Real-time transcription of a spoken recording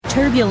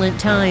Turbulent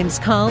times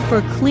call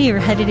for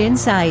clear-headed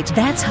insight.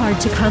 That's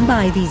hard to come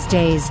by these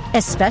days,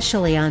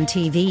 especially on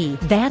TV.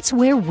 That's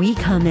where we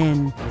come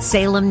in.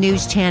 Salem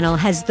News Channel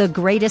has the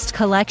greatest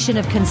collection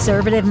of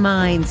conservative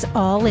minds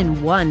all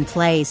in one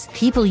place.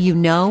 People you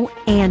know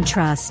and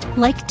trust,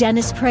 like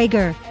Dennis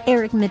Prager,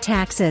 Eric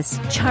Metaxas,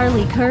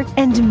 Charlie Kirk,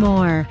 and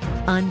more.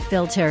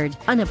 Unfiltered,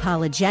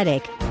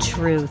 unapologetic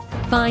truth.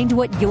 Find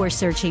what you're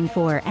searching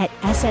for at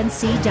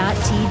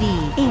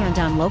snc.tv and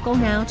on Local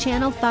Now,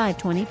 Channel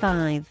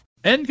 525.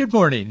 And good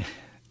morning.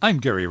 I'm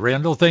Gary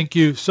Randall. Thank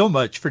you so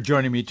much for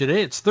joining me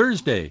today. It's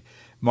Thursday,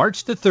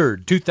 March the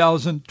 3rd,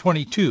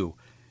 2022,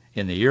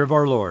 in the year of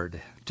our Lord.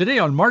 Today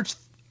on March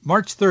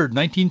 3rd,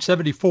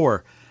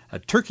 1974, a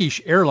Turkish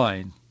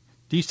airline,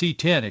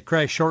 DC-10, it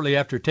crashed shortly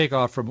after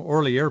takeoff from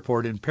Orly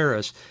Airport in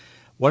Paris.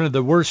 One of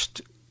the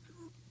worst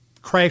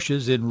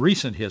crashes in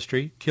recent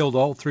history, killed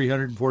all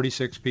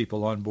 346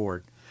 people on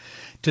board.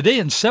 Today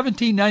in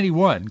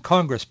 1791,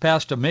 Congress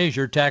passed a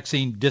measure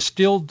taxing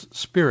distilled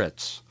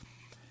spirits.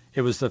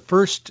 It was the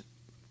first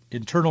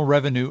Internal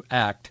Revenue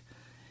Act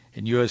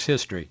in U.S.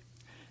 history.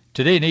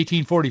 Today in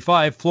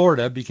 1845,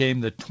 Florida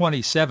became the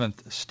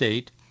 27th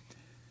state.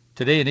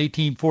 Today in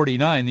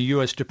 1849, the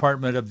U.S.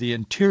 Department of the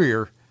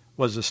Interior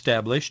was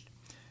established.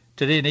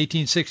 Today in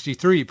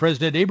 1863,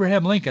 President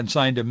Abraham Lincoln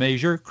signed a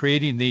measure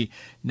creating the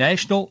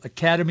National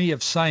Academy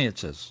of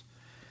Sciences.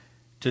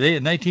 Today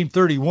in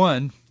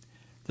 1931,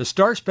 the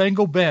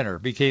Star-Spangled Banner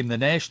became the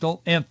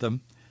national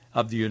anthem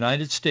of the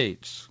United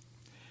States.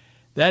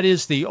 That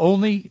is the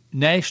only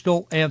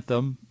national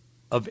anthem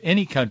of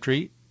any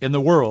country in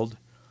the world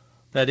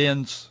that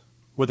ends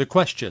with a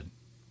question.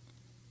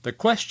 The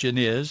question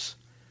is,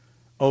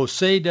 oh,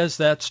 say does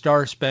that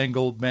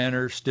Star-Spangled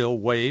Banner still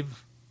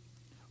wave?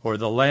 Or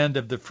the land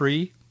of the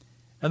free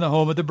and the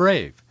home of the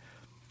brave?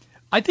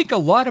 I think a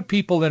lot of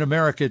people in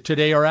America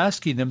today are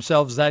asking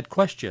themselves that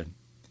question.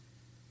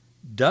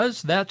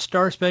 Does that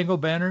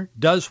Star-Spangled Banner,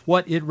 does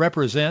what it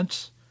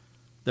represents,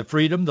 the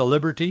freedom, the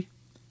liberty,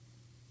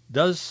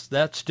 does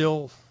that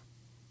still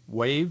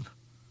wave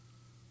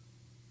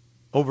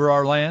over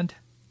our land?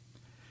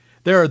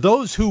 There are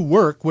those who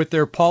work with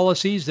their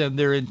policies and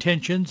their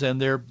intentions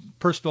and their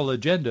personal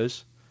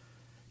agendas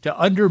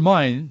to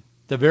undermine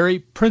the very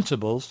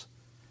principles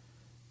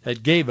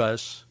that gave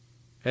us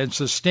and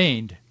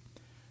sustained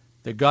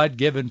the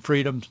God-given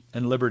freedom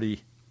and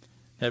liberty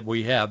that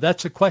we have.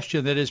 That's a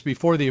question that is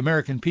before the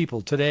American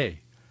people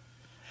today.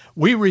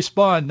 We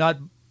respond not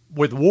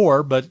with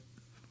war, but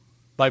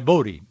by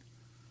voting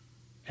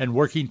and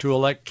working to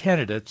elect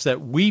candidates that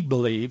we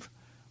believe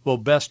will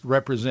best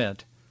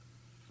represent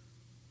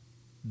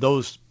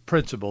those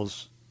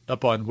principles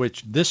upon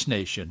which this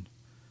nation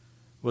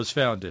was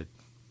founded.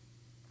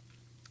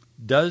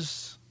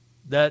 Does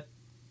that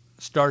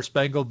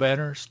Star-Spangled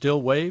Banner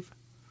still wave?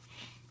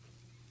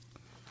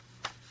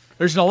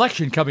 There's an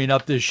election coming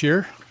up this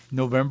year,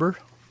 November.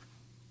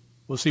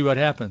 We'll see what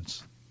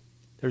happens.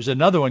 There's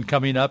another one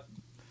coming up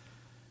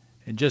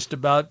in just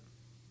about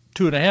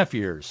 2.5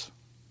 years.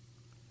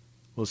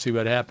 We'll see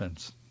what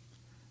happens.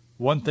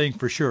 One thing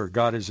for sure,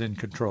 God is in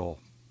control.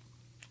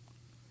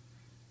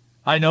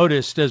 I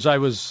noticed as I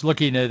was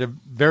looking at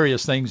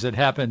various things that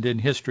happened in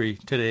history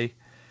today,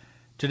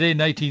 in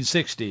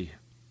 1960,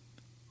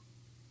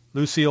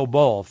 Lucille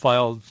Ball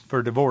filed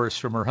for divorce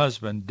from her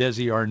husband,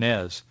 Desi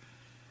Arnaz,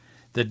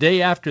 the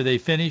day after they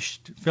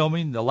finished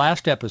filming the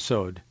last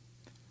episode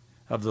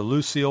of the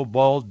Lucille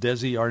Ball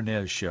Desi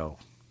Arnaz show.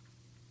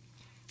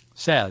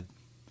 Sad.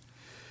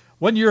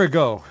 1 year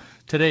ago,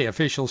 today,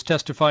 officials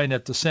testifying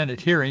at the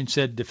Senate hearing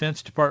said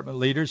Defense Department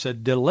leaders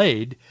had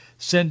delayed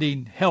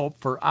sending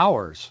help for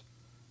hours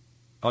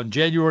on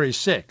January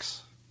 6th,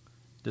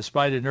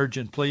 despite an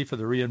urgent plea for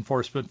the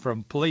reinforcement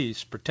from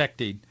police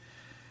protecting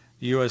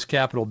the U.S.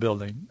 Capitol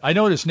building. I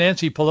noticed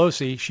Nancy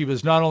Pelosi, she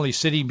was not only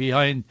sitting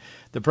behind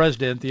the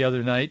president the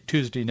other night,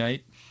 Tuesday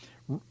night,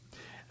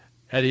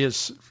 at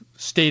his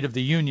State of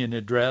the Union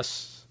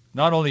address,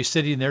 not only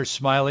sitting there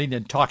smiling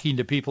and talking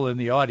to people in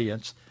the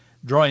audience,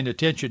 drawing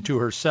attention to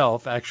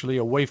herself, actually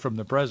away from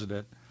the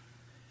president.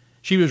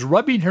 She was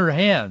rubbing her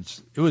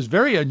hands. It was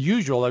very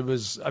unusual. It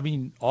was,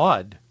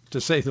 odd, to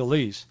say the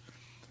least.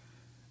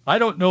 I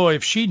don't know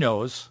if she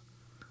knows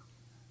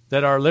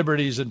that our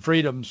liberties and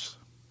freedoms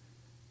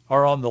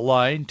are on the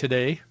line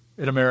today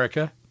in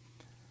America,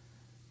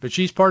 but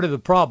she's part of the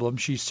problem.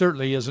 She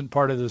certainly isn't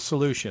part of the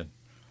solution.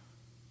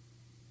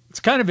 It's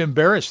kind of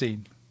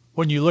embarrassing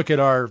when you look at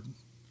our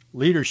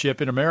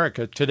leadership in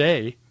America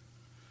today.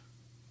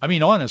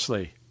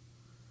 Honestly,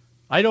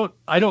 I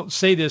don't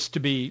say this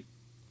to be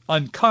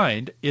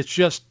unkind. It's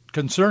just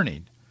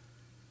concerning.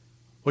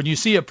 When you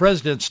see a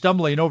president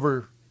stumbling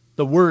over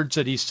the words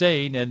that he's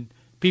saying and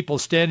people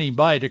standing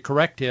by to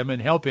correct him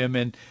and help him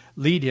and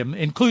lead him,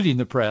 including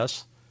the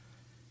press,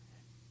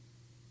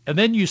 and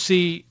then you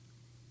see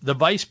the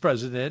vice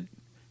president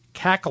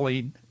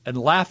cackling and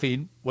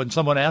laughing when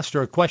someone asks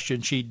her a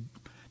question she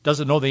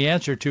doesn't know the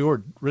answer to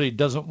or really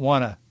doesn't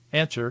want to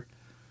answer.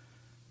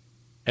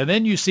 And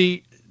then you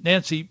see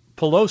Nancy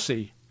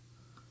Pelosi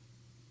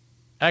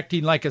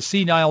acting like a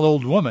senile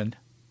old woman,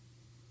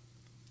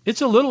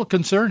 it's a little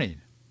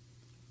concerning.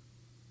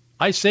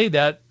 I say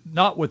that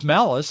not with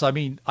malice. I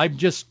mean, I'm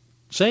just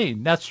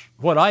saying that's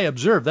what I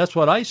observe. That's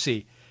what I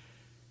see.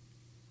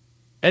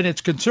 And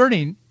it's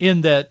concerning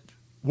in that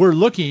we're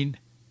looking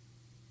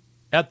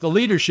at the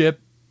leadership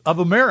of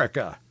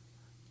America.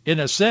 In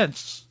a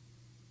sense,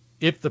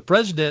 if the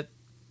president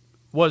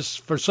was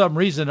for some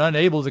reason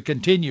unable to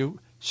continue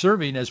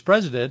serving as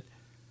president,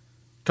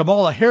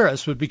 Kamala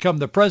Harris would become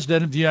the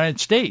president of the United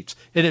States.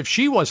 And if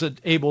she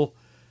wasn't able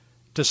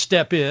to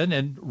step in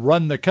and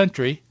run the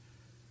country,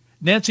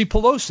 Nancy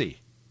Pelosi,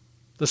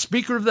 the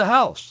Speaker of the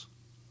House,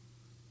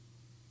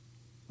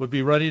 would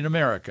be running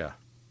America.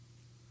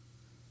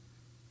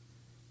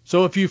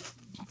 So if you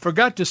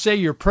forgot to say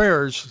your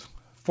prayers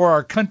for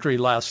our country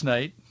last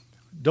night,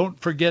 don't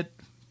forget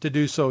to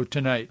do so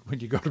tonight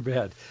when you go to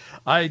bed.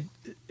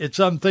 It's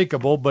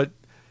unthinkable, but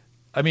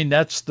I mean,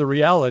 that's the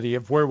reality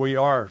of where we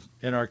are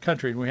in our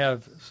country. And we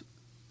have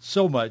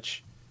so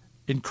much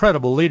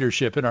incredible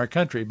leadership in our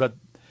country, but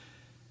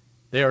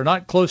they are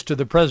not close to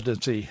the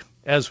presidency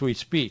as we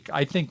speak.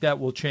 I think that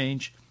will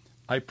change.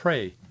 I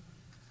pray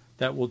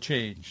that will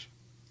change.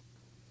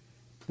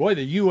 Boy,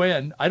 the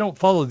UN, I don't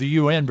follow the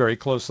UN very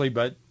closely,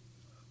 but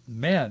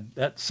man,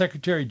 that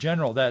Secretary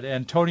General, that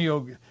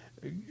Antonio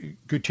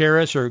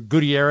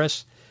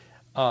Guterres,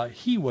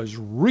 he was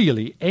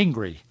really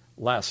angry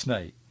last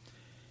night.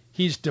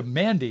 He's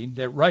demanding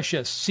that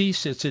Russia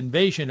cease its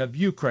invasion of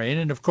Ukraine.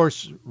 And of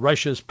course,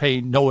 Russia's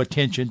paying no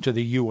attention to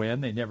the UN.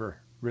 They never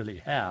really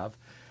have.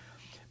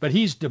 But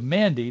he's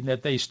demanding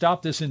that they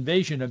stop this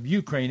invasion of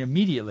Ukraine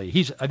immediately.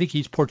 I think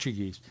he's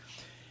Portuguese.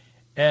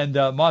 And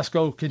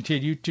Moscow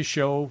continued to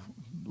show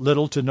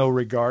little to no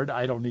regard.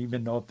 I don't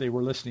even know if they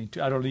were listening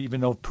to. I don't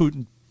even know if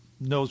Putin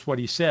knows what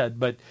he said,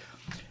 but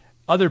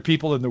other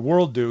people in the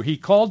world do. He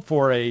called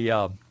for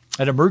an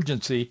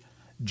emergency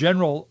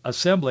General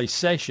Assembly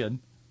session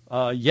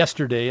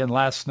yesterday and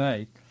last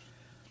night.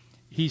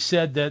 He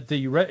said that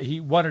he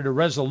wanted a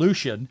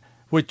resolution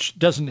which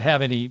doesn't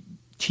have any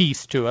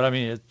teeth to it. I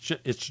mean,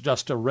 it's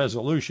just a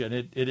resolution.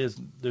 It is.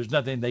 There's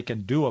nothing they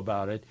can do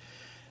about it.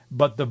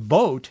 But the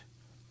vote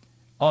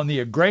on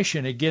the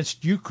aggression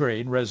against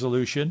Ukraine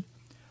resolution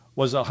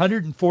was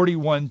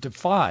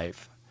 141-5.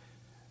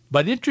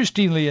 But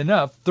interestingly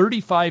enough,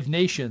 35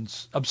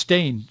 nations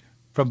abstained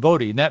from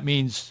voting. That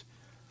means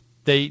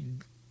they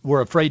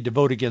were afraid to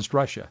vote against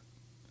Russia.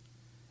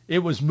 It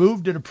was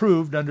moved and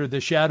approved under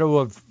the shadow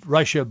of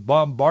Russia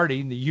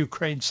bombarding the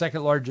Ukraine's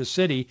second largest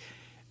city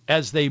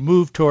as they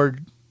moved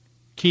toward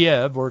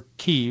Kiev.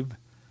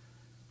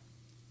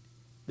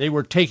 They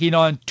were taking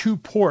on 2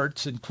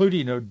 ports,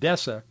 including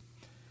Odessa.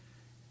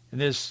 And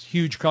this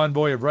huge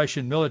convoy of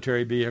Russian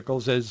military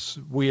vehicles, as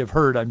we have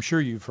heard, I'm sure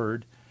you've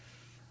heard,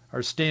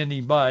 are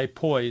standing by,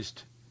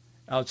 poised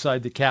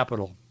outside the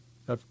capital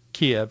of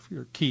Kiev,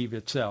 or Kyiv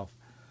itself.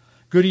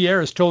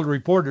 Gutierrez told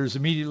reporters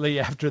immediately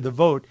after the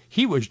vote,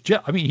 he was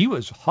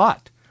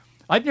hot.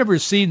 I've never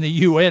seen the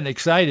UN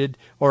excited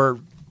or,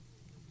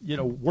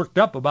 worked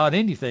up about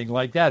anything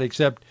like that,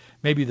 except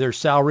maybe their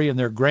salary and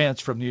their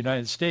grants from the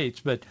United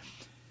States. But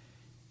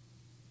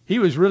he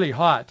was really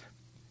hot.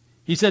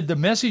 He said the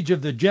message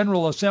of the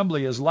General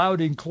Assembly is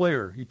loud and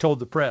clear, he told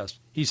the press.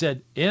 He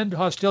said, end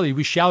hostility. He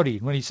was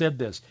shouting when he said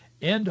this.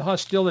 End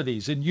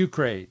hostilities in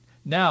Ukraine.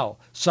 Now.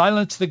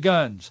 Silence the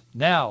guns.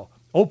 Now.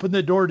 Open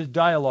the door to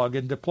dialogue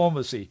and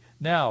diplomacy.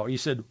 Now. He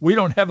said, we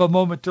don't have a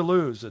moment to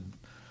lose. And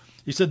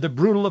he said the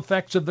brutal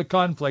effects of the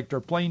conflict are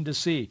plain to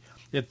see.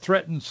 It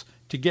threatens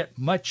to get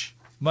much,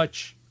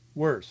 much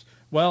worse.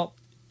 Well,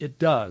 it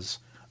does.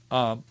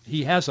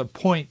 He has a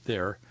point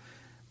there.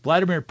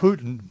 Vladimir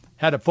Putin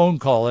had a phone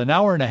call, an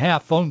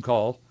hour-and-a-half phone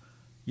call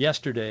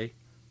yesterday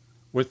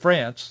with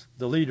France,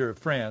 the leader of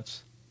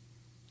France,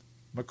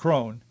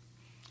 Macron.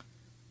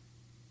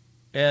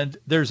 And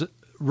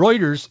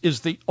Reuters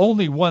is the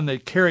only one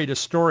that carried a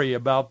story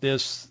about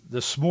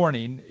this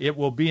morning. It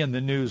will be in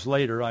the news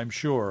later, I'm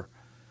sure.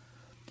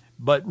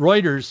 But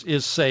Reuters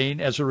is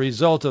saying, as a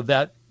result of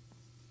that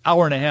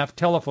hour-and-a-half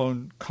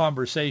telephone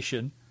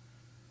conversation,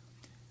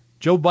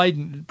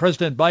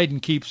 President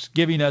Biden keeps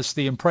giving us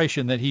the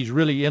impression that he's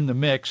really in the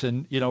mix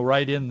and,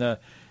 right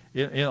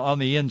on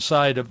the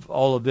inside of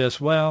all of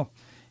this. Well,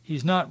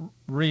 he's not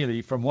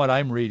really, from what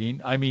I'm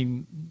reading. I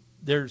mean,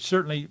 they're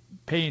certainly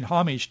paying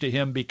homage to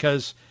him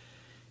because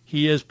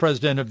he is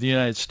president of the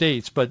United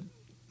States, but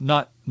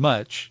not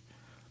much.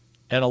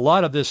 And a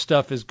lot of this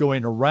stuff is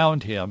going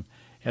around him,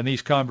 and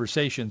these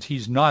conversations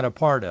he's not a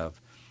part of.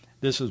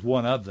 This is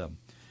one of them.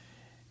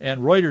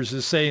 And Reuters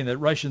is saying that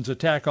Russia's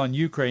attack on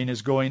Ukraine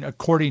is going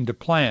according to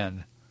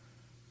plan,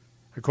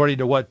 according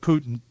to what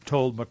Putin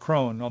told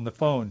Macron on the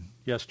phone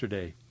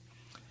yesterday.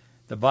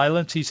 The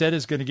violence, he said,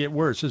 is going to get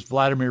worse. This is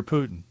Vladimir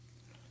Putin.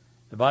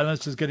 The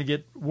violence is going to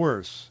get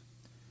worse.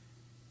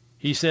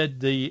 He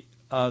said he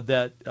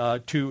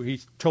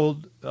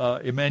told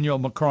Emmanuel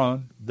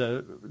Macron,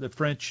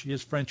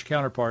 his French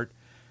counterpart,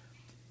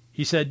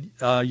 he said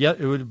it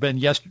would have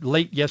been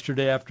late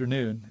yesterday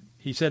afternoon.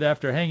 He said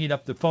after hanging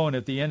up the phone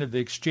at the end of the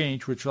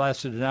exchange, which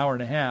lasted an hour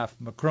and a half,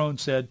 Macron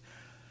said,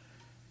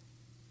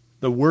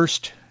 "The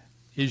worst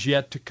is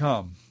yet to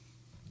come."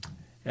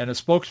 And a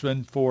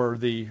spokesman for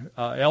the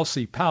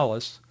Elysee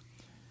Palace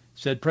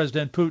said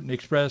President Putin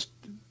expressed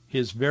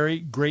his very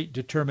great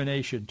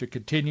determination to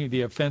continue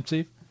the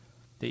offensive,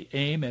 the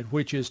aim at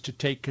which is to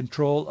take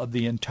control of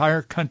the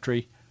entire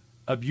country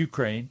of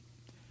Ukraine.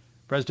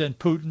 President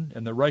Putin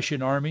and the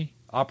Russian army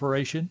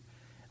operation,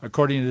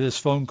 according to this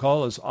phone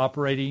call, is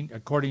operating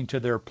according to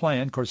their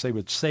plan. Of course, they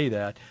would say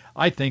that.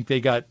 I think they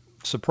got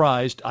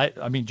surprised.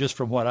 I mean, just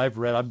from what I've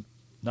read, I'm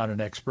not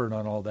an expert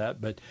on all that,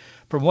 but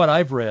from what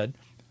I've read,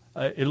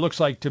 it looks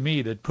like to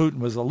me that Putin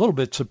was a little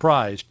bit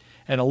surprised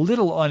and a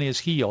little on his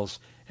heels,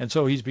 and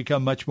so he's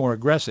become much more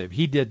aggressive.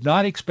 He did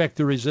not expect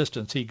the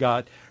resistance he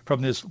got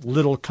from this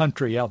little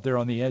country out there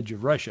on the edge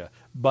of Russia,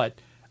 but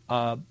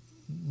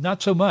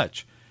not so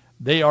much.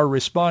 They are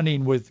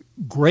responding with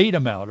great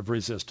amount of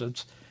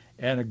resistance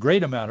and a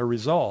great amount of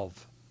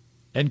resolve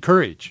and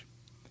courage,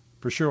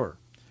 for sure.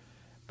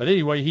 But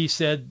anyway, he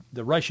said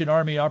the Russian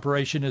army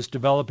operation is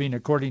developing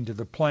according to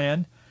the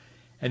plan,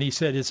 and he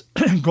said it's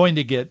going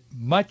to get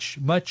much,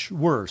 much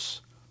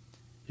worse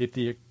if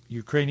the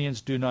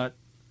Ukrainians do not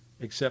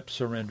accept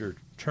surrender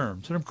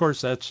terms. And of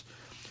course, that's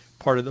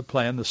part of the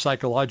plan, the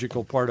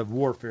psychological part of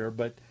warfare.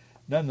 But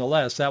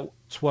nonetheless,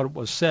 that's what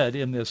was said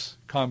in this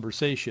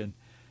conversation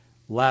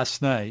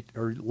last night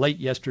or late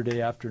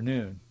yesterday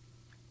afternoon.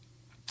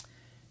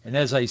 And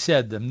as I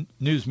said, the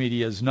news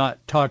media is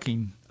not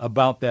talking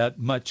about that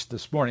much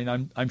this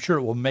morning. I'm sure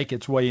it will make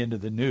its way into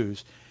the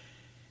news,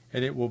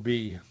 and it will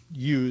be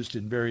used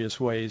in various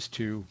ways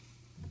to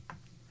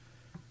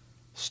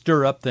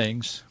stir up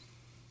things,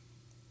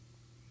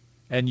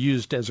 and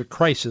used as a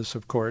crisis,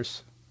 of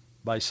course,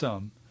 by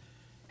some.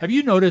 Have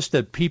you noticed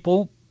that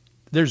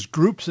there's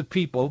groups of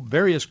people,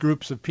 various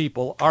groups of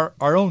people,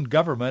 our own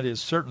government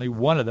is certainly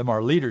one of them,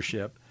 our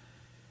leadership,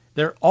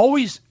 they're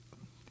always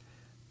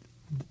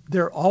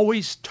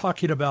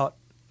talking about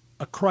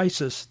a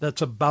crisis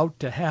that's about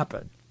to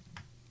happen.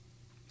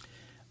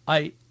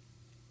 I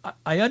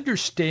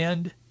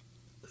understand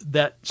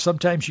that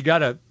sometimes you got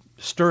to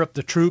stir up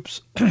the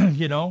troops,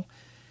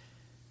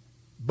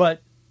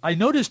 but I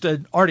noticed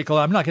an article,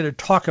 I'm not going to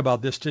talk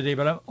about this today,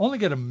 but I'm only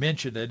going to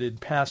mention it in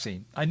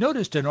passing. I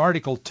noticed an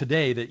article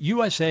today that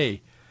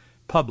USA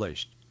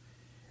published,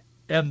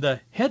 and the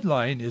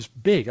headline is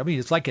big. I mean,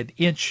 it's like an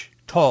inch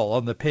tall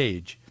on the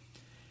page.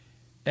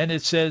 And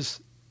it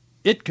says,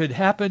 "It could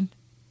happen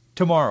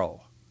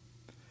tomorrow.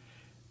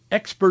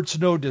 Experts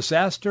know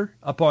disaster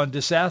upon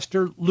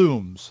disaster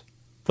looms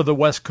for the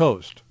West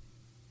Coast."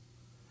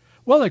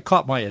 Well, it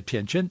caught my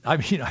attention. I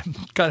mean, I'm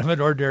kind of an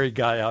ordinary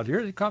guy out here.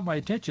 It caught my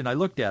attention. I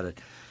looked at it.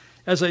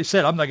 As I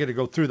said, I'm not going to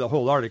go through the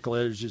whole article.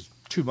 There's just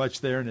too much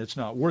there, and it's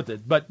not worth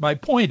it. But my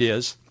point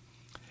is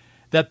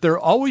that they're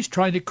always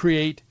trying to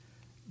create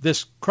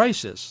this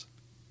crisis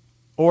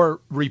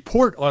or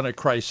report on a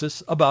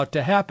crisis about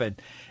to happen.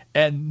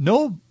 And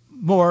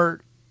nowhere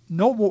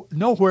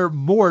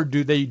more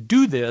do they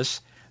do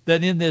this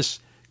than in this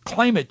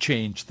climate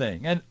change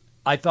thing. And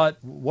I thought,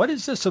 what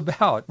is this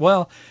about?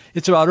 Well,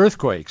 it's about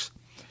earthquakes.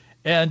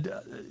 And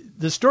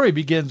the story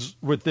begins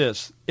with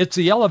this. It's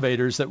the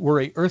elevators that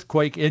worry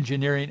earthquake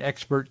engineering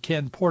expert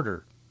Ken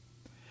Porter.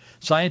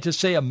 Scientists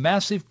say a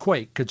massive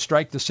quake could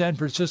strike the San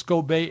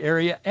Francisco Bay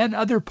Area and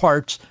other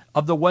parts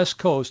of the West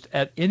Coast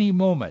at any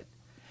moment.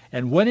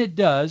 And when it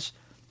does,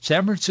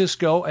 San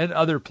Francisco and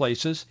other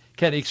places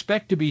can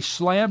expect to be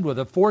slammed with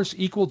a force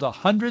equal to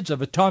hundreds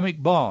of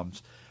atomic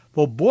bombs.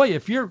 Well, boy,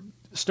 if you're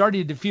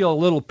starting to feel a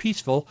little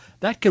peaceful,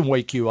 that can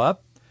wake you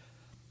up.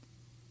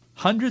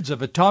 Hundreds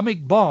of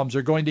atomic bombs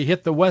are going to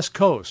hit the West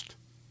Coast.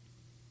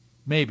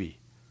 Maybe.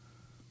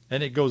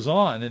 And it goes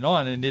on,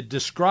 and it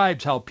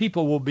describes how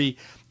people will be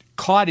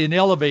caught in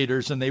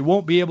elevators and they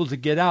won't be able to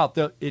get out.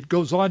 It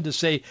goes on to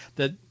say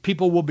that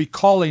people will be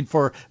calling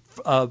for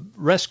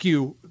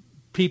rescue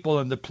people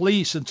and the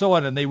police and so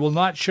on, and they will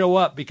not show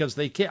up because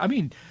they can't. I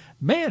mean,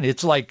 man,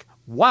 it's like,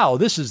 wow,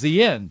 this is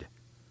the end.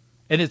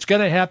 And it's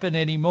going to happen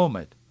any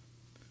moment.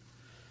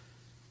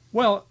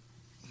 Well,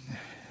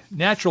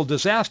 natural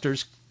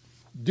disasters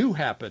do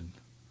happen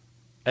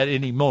at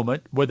any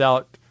moment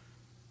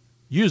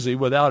usually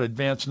without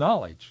advanced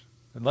knowledge,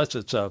 unless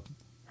it's a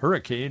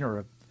hurricane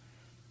or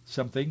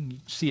something. You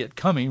see it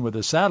coming with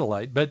a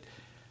satellite. But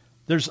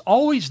there's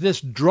always this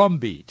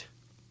drumbeat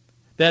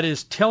that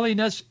is telling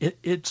us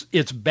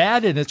it's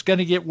bad and it's going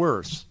to get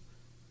worse.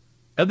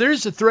 And there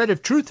is a thread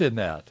of truth in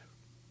that.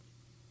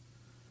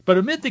 But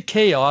amid the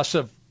chaos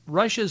of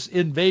Russia's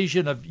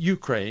invasion of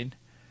Ukraine,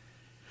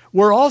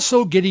 we're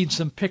also getting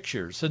some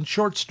pictures and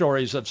short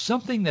stories of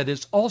something that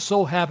is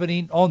also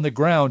happening on the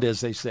ground,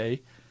 as they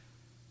say,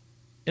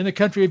 in the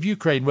country of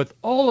Ukraine with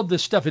all of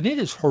this stuff. And it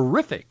is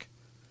horrific.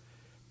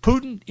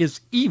 Putin is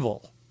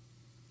evil,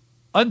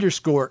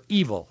 _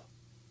 evil.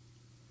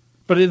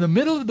 But in the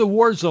middle of the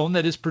war zone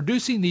that is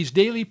producing these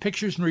daily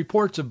pictures and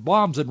reports of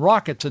bombs and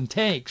rockets and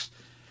tanks,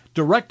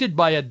 directed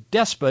by a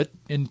despot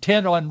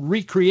intent on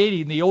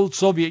recreating the old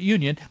Soviet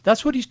Union.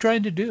 That's what he's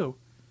trying to do.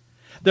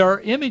 There are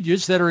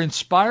images that are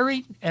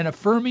inspiring and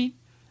affirming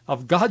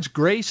of God's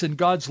grace and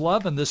God's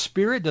love and the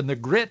spirit and the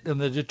grit and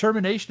the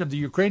determination of the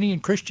Ukrainian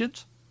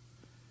Christians.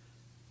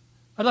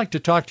 I'd like to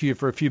talk to you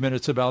for a few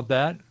minutes about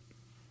that,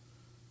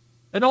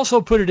 and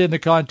also put it in the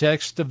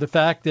context of the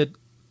fact that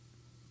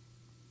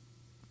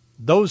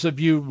those of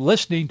you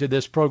listening to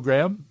this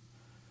program,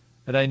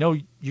 and I know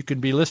you can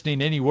be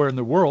listening anywhere in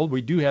the world.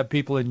 We do have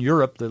people in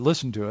Europe that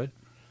listen to it.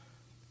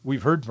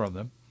 We've heard from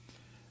them.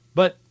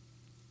 But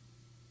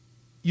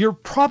you're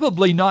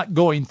probably not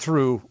going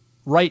through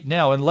right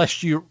now,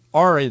 unless you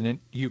are in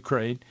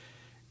Ukraine,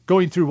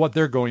 going through what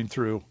they're going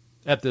through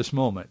at this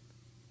moment.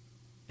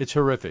 It's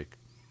horrific.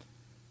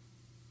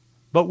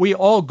 But we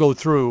all go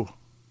through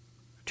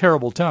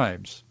terrible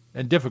times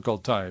and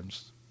difficult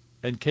times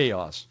and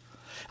chaos.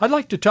 I'd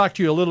like to talk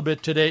to you a little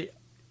bit today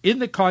in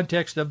the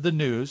context of the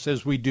news,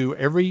 as we do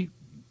every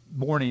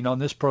morning on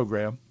this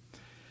program.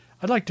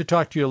 I'd like to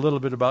talk to you a little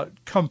bit about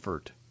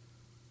comfort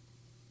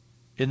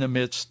in the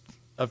midst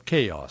of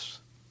chaos.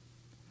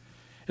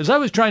 As I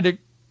was trying to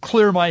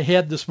clear my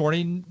head this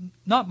morning,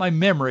 not my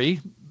memory,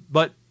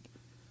 but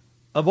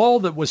of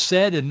all that was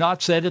said and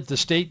not said at the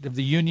State of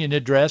the Union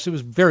address, it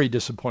was very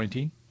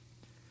disappointing.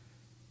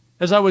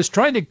 As I was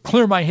trying to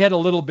clear my head a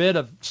little bit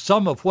of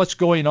some of what's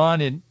going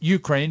on in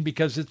Ukraine,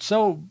 because it's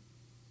so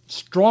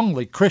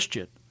strongly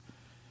Christian.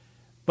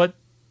 But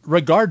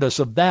regardless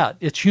of that,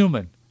 it's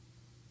human.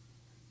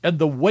 And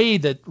the way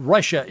that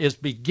Russia is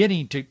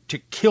beginning to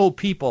kill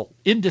people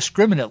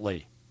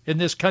indiscriminately in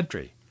this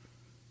country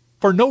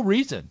for no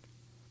reason.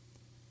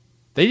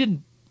 They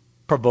didn't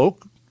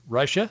provoke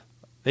Russia.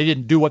 They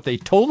didn't do what they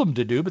told them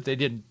to do, but they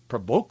didn't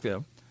provoke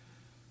them.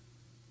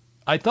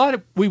 I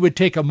thought we would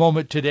take a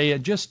moment today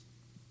and just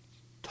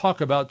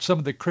talk about some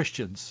of the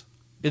Christians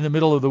in the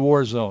middle of the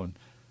war zone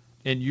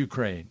in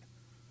Ukraine.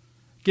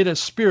 Get a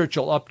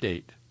spiritual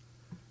update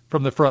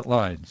from the front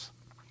lines.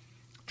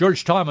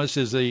 George Thomas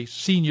is a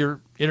senior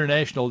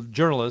international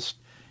journalist.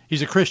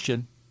 He's a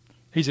Christian.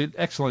 He's an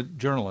excellent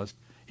journalist.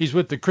 He's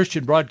with the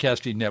Christian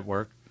Broadcasting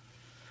Network.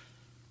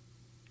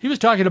 He was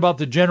talking about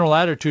the general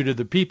attitude of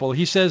the people.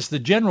 He says the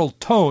general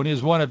tone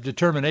is one of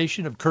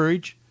determination, of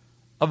courage,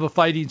 of a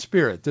fighting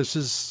spirit. This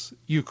is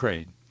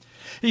Ukraine.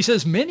 He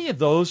says many of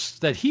those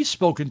that he's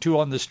spoken to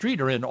on the street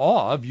are in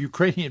awe of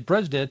Ukrainian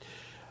President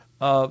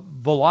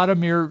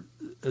Volodymyr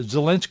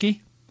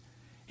Zelensky.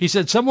 He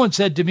said, someone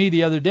said to me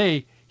the other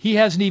day, he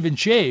hasn't even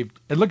shaved,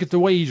 and look at the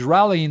way he's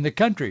rallying the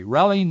country,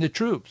 rallying the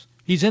troops.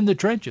 He's in the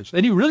trenches,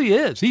 and he really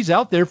is. He's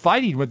out there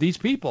fighting with these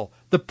people,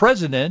 the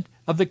president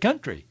of the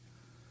country.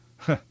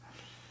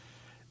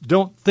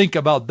 Don't think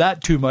about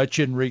that too much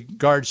in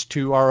regards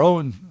to our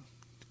own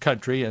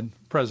country and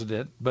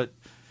president, but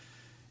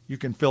you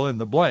can fill in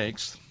the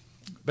blanks.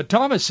 But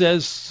Thomas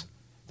says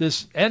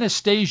this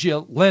Anastasia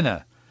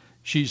Lena,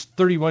 she's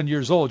 31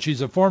 years old.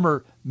 She's a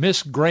former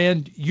Miss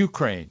Grand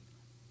Ukraine.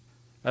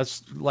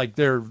 That's like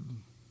their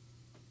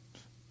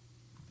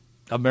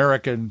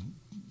American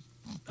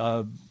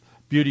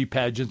beauty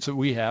pageants that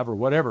we have or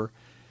whatever.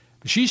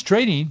 She's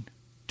training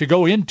to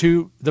go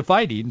into the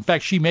fighting. In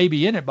fact, she may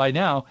be in it by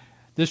now.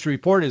 This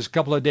report is a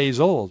couple of days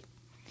old.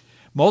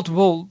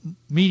 Multiple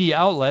media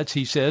outlets,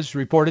 he says,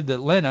 reported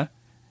that Lena,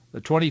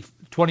 the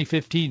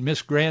 2015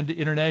 Miss Grand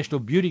International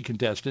Beauty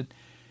contestant,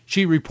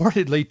 she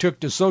reportedly took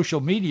to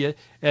social media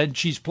and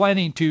she's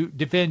planning to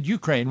defend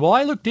Ukraine. Well,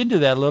 I looked into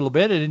that a little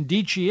bit, and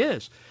indeed she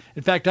is.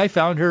 In fact, I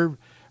found her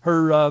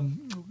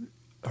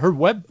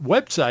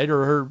website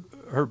or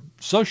her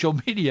social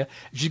media.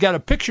 She's got a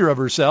picture of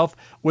herself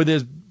with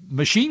his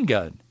machine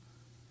gun.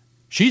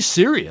 She's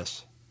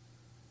serious,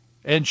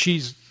 and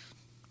she's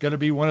going to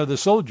be one of the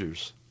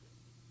soldiers,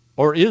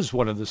 or is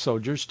one of the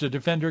soldiers, to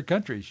defend her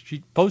country.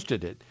 She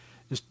posted it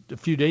just a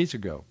few days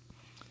ago.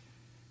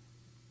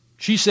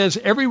 She says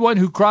everyone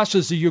who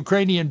crosses the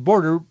Ukrainian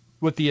border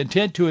with the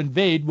intent to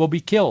invade will be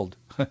killed.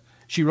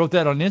 She wrote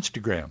that on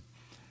Instagram.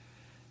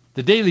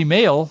 The Daily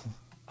Mail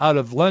out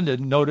of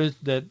London noted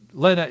that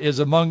Lena is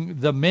among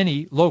the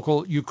many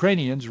local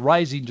Ukrainians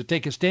rising to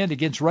take a stand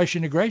against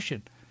Russian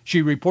aggression.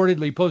 She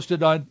reportedly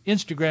posted on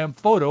Instagram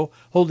photo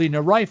holding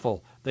a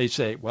rifle, they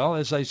say. Well,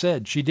 as I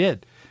said, she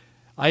did.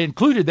 I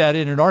included that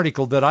in an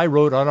article that I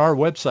wrote on our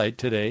website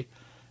today,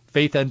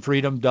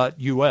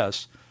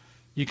 faithandfreedom.us.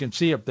 You can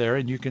see up there,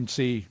 and you can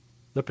see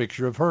the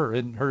picture of her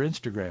in her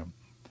Instagram.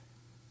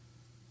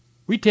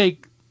 We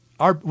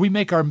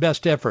make our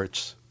best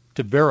efforts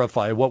to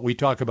verify what we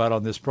talk about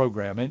on this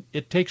program, and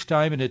it takes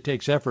time and it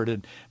takes effort.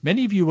 And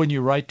many of you, when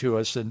you write to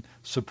us and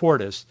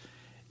support us,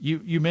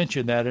 you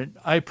mention that, and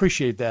I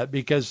appreciate that,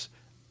 because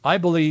I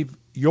believe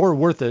you're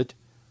worth it,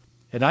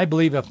 and I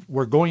believe if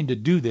we're going to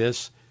do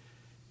this,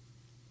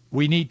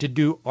 we need to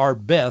do our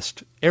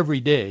best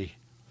every day.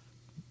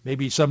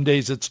 Maybe some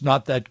days it's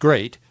not that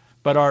great,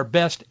 but our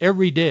best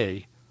every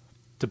day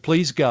to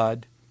please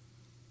God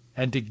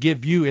and to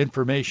give you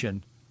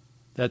information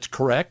that's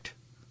correct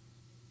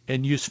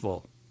and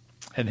useful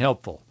and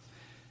helpful.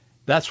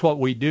 That's what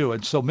we do.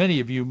 And so many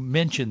of you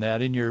mention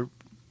that in your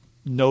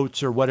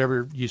notes or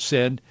whatever you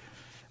send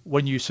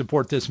when you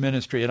support this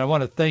ministry. And I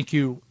want to thank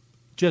you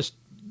just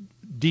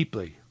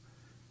deeply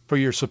for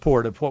your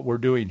support of what we're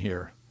doing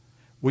here.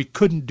 We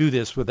couldn't do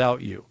this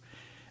without you.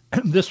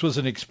 This was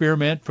an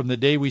experiment from the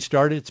day we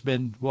started. It's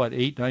been,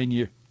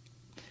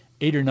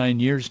 8 or 9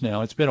 years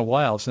now. It's been a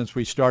while since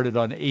we started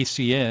on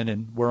ACN,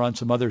 and we're on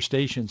some other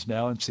stations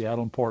now in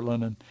Seattle and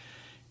Portland and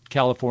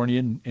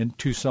California and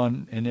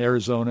Tucson and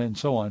Arizona and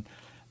so on.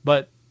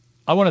 But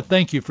I want to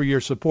thank you for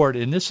your support.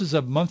 And this is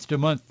a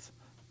month-to-month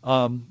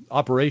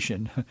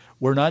operation.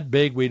 We're not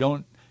big. We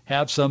don't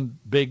have some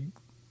big,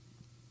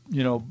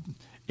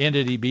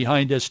 entity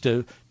behind us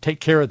to take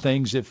care of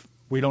things if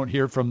we don't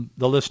hear from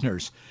the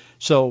listeners.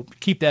 So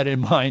keep that in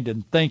mind,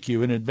 and thank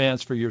you in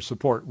advance for your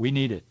support. We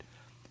need it.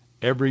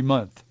 Every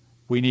month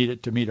we need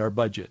it to meet our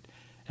budget,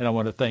 and I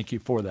want to thank you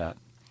for that.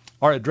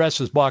 Our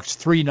address is Box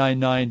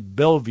 399,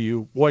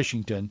 Bellevue,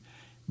 Washington,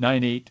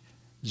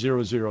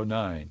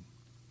 98009.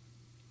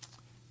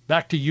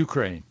 Back to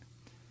Ukraine.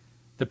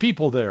 The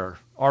people there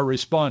are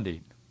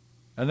responding,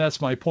 and that's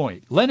my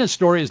point. Lena's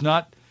story is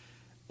not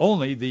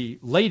only the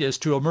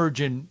latest to emerge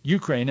in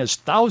Ukraine, as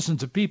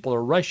thousands of people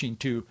are rushing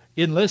to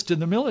enlist in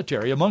the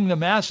military. Among the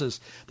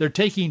masses, they're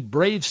taking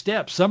brave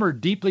steps. Some are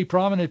deeply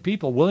prominent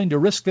people willing to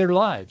risk their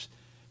lives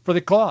for the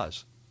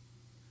cause.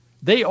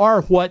 They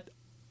are what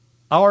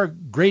our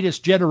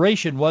greatest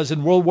generation was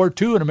in World War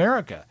II in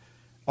America.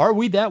 Are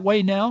we that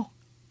way now?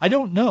 I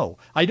don't know.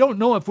 I don't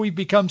know if we've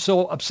become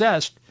so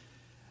obsessed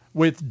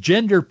with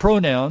gender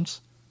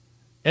pronouns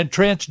and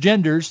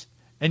transgenders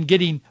and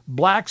getting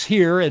blacks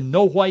here and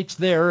no whites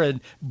there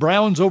and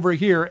browns over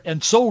here,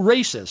 and so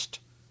racist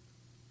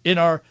in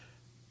our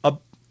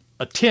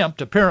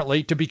attempt,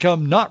 apparently, to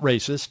become not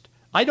racist.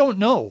 I don't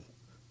know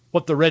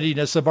what the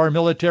readiness of our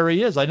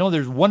military is. I know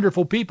there's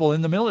wonderful people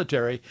in the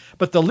military,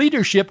 but the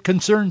leadership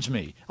concerns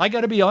me. I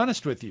got to be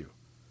honest with you.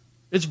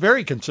 It's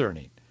very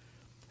concerning.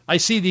 I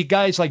see the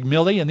guys like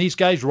Milley and these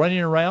guys running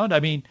around. I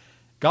mean,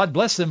 God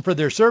bless them for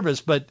their service,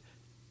 but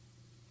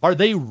are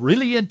they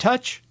really in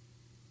touch?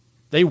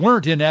 They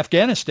weren't in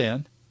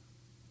Afghanistan.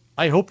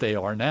 I hope they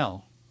are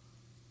now.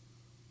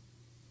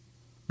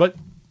 But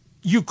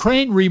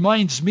Ukraine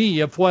reminds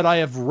me of what I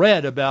have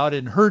read about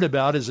and heard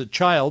about as a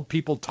child,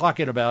 people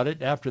talking about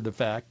it after the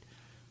fact,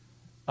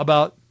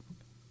 about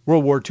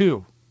World War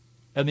II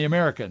and the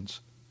Americans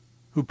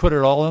who put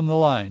it all on the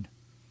line.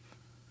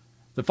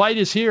 The fight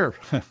is here,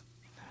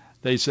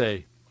 they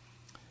say.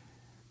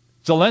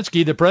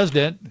 Zelensky, the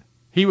president,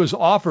 he was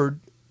offered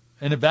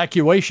an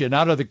evacuation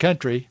out of the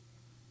country.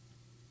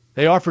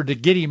 They offered to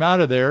get him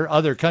out of there,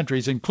 other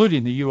countries,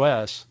 including the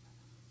U.S.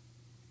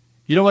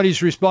 You know what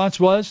his response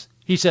was?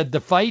 He said, the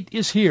fight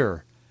is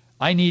here.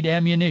 I need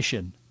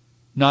ammunition,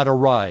 not a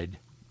ride.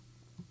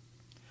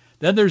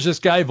 Then there's this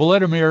guy,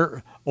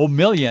 Volodymyr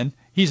Omelian.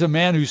 He's a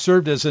man who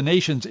served as the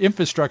nation's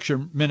infrastructure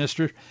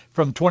minister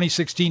from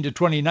 2016 to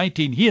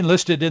 2019. He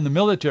enlisted in the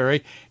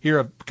military here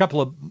a couple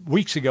of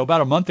weeks ago,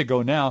 about a month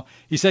ago now.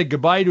 He said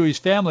goodbye to his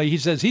family. He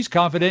says he's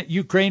confident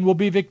Ukraine will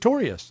be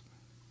victorious.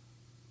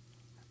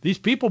 These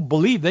people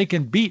believe they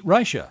can beat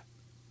Russia.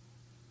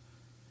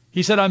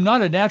 He said, I'm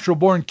not a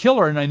natural-born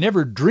killer, and I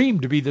never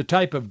dreamed to be the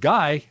type of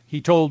guy. He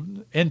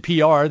told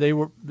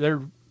NPR,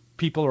 their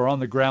people are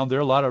on the ground there.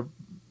 A lot of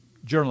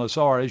journalists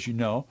are, as you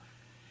know.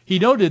 He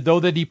noted,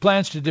 though, that he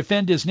plans to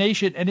defend his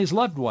nation and his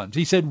loved ones.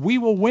 He said, we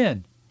will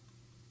win.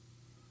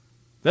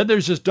 Then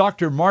there's this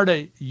Dr.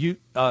 Marta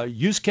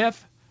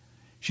Yuskef.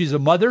 She's a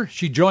mother.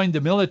 She joined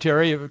the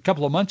military a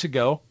couple of months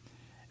ago.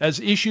 As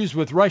issues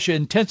with Russia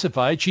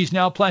intensified, she's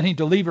now planning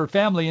to leave her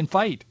family and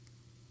fight.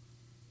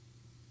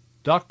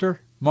 Dr.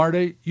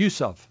 Marta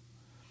Yusuf.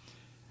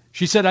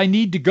 She said, I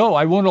need to go.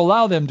 I won't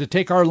allow them to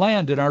take our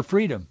land and our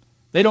freedom.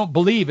 They don't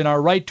believe in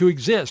our right to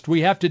exist.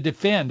 We have to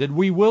defend, and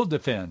we will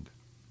defend.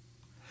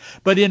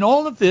 But in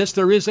all of this,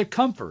 there is a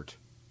comfort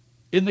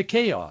in the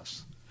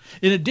chaos.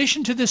 In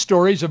addition to the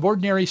stories of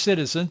ordinary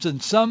citizens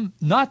and some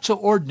not so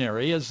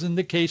ordinary, as in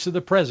the case of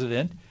the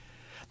president,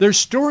 there's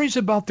stories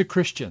about the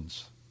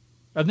Christians.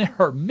 And there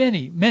are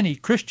many, many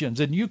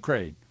Christians in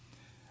Ukraine.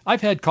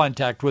 I've had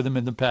contact with them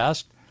in the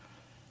past.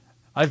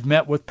 I've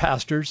met with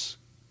pastors.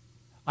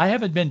 I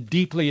haven't been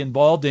deeply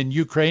involved in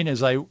Ukraine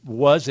as I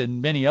was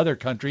in many other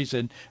countries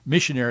in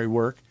missionary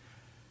work,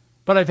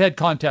 but I've had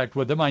contact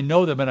with them. I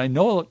know them, and I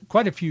know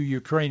quite a few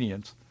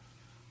Ukrainians.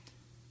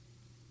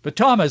 But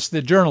Thomas,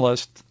 the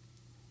journalist,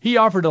 he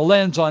offered a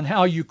lens on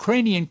how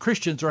Ukrainian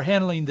Christians are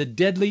handling the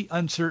deadly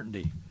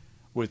uncertainty.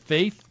 With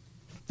faith,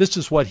 this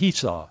is what he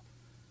saw.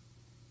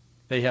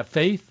 They have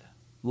faith,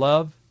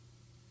 love,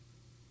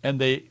 and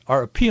they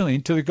are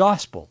appealing to the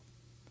gospel.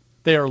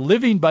 They are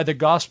living by the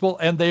gospel,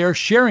 and they are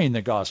sharing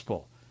the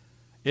gospel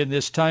in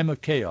this time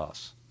of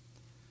chaos.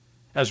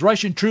 As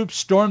Russian troops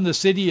storm the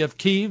city of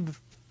Kyiv,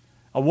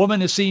 a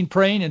woman is seen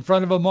praying in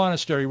front of a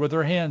monastery with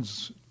her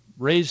hands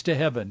raised to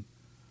heaven,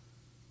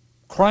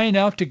 crying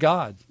out to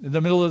God in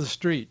the middle of the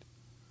street.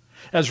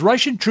 As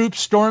Russian troops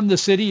storm the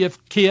city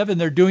of Kyiv, and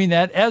they're doing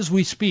that as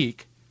we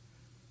speak,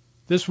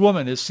 This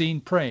woman is seen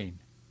praying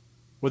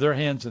with her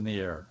hands in the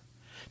air.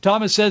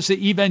 Thomas says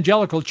the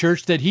evangelical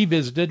church that he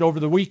visited over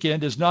the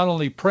weekend is not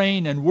only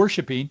praying and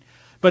worshiping,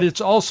 but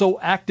it's also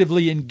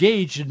actively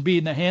engaged in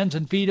being the hands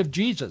and feet of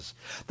Jesus.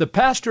 The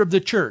pastor of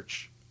the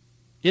church,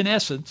 in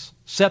essence,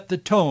 set the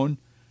tone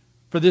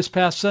for this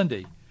past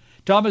Sunday.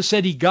 Thomas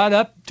said he got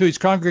up to his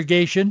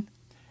congregation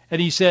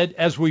and he said,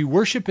 as we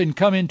worship and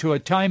come into a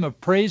time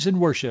of praise and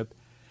worship,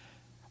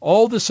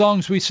 all the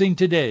songs we sing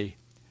today,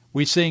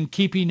 we sing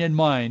keeping in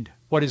mind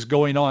what is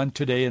going on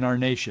today in our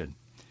nation.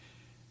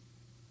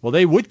 Well,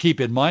 they would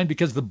keep in mind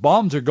because the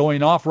bombs are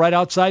going off right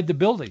outside the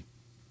building.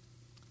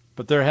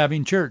 But they're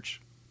having church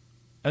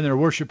and they're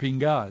worshiping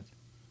God.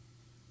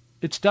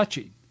 It's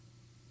touching.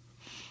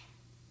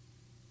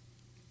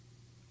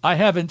 I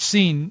haven't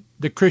seen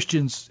the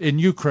Christians in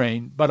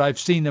Ukraine, but I've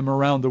seen them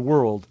around the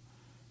world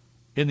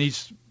in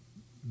these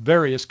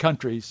various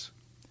countries,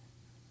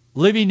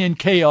 living in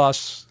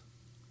chaos,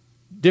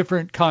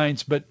 different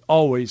kinds, but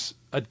always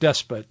a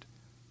despot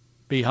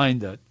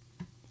behind it,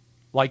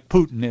 like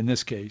Putin in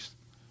this case.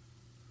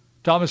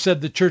 Thomas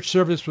said the church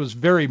service was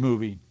very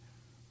moving.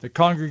 The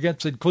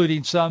congregants,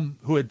 including some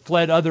who had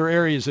fled other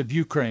areas of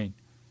Ukraine,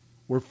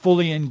 were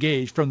fully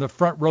engaged from the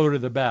front row to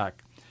the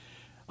back.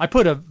 I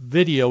put a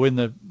video in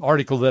the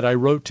article that I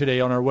wrote today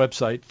on our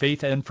website,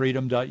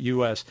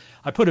 faithandfreedom.us.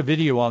 I put a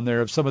video on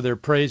there of some of their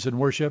praise and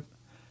worship.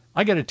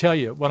 I got to tell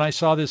you, when I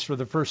saw this for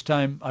the first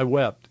time, I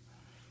wept.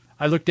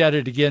 I looked at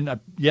it again.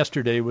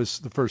 Yesterday was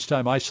the first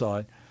time I saw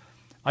it.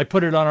 I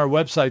put it on our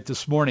website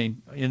this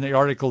morning in the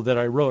article that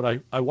I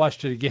wrote. I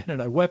watched it again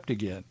and I wept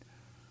again.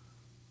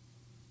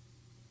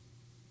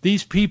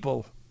 These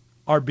people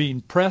are being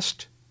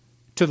pressed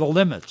to the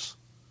limits,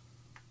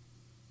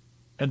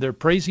 and they're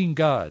praising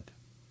God,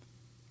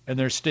 and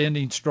they're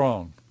standing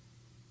strong,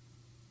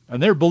 and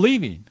they're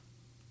believing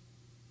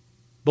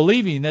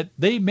that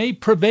they may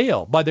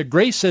prevail by the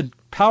grace and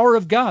power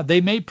of God.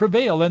 They may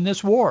prevail in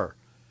this war.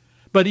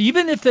 But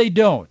even if they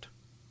don't,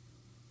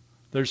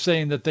 they're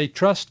saying that they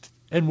trust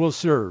and will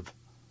serve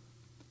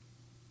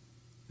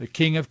the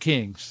King of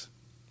Kings,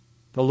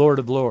 the Lord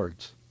of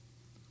Lords.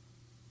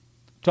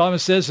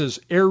 Thomas says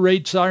as air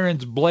raid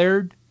sirens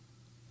blared,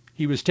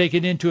 he was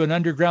taken into an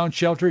underground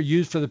shelter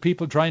used for the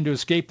people trying to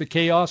escape the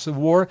chaos of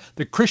war.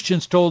 The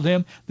Christians told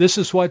him, this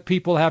is what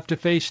people have to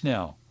face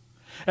now.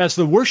 As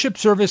the worship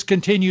service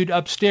continued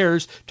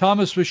upstairs,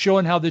 Thomas was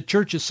showing how the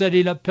church is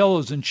setting up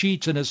pillows and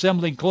sheets and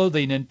assembling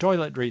clothing and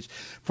toiletries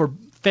for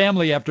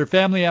family after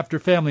family after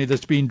family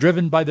that's being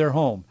driven by their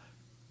home.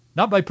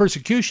 Not by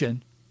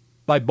persecution,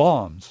 by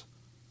bombs,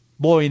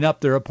 blowing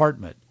up their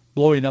apartment,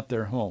 blowing up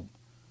their home.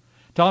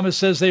 Thomas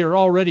says there are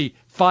already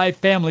 5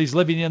 families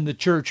living in the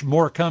church,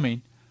 more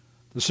coming.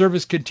 The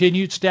service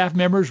continued. Staff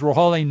members were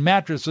hauling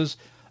mattresses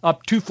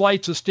up 2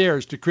 flights of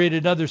stairs to create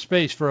another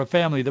space for a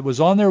family that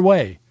was on their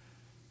way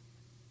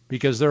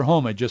because their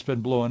home had just been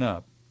blown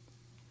up.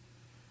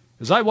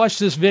 As I watched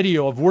this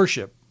video of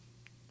worship,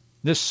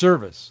 this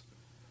service,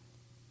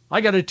 I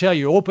got to tell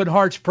you, open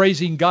hearts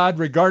praising God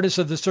regardless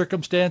of the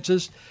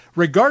circumstances,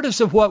 regardless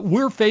of what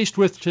we're faced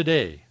with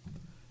today.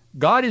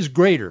 God is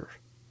greater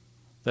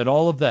than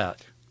all of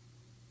that,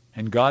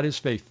 and God is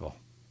faithful.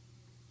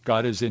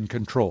 God is in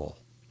control.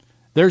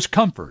 There's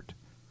comfort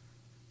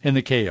in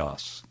the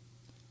chaos.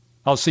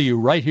 I'll see you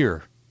right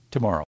here tomorrow.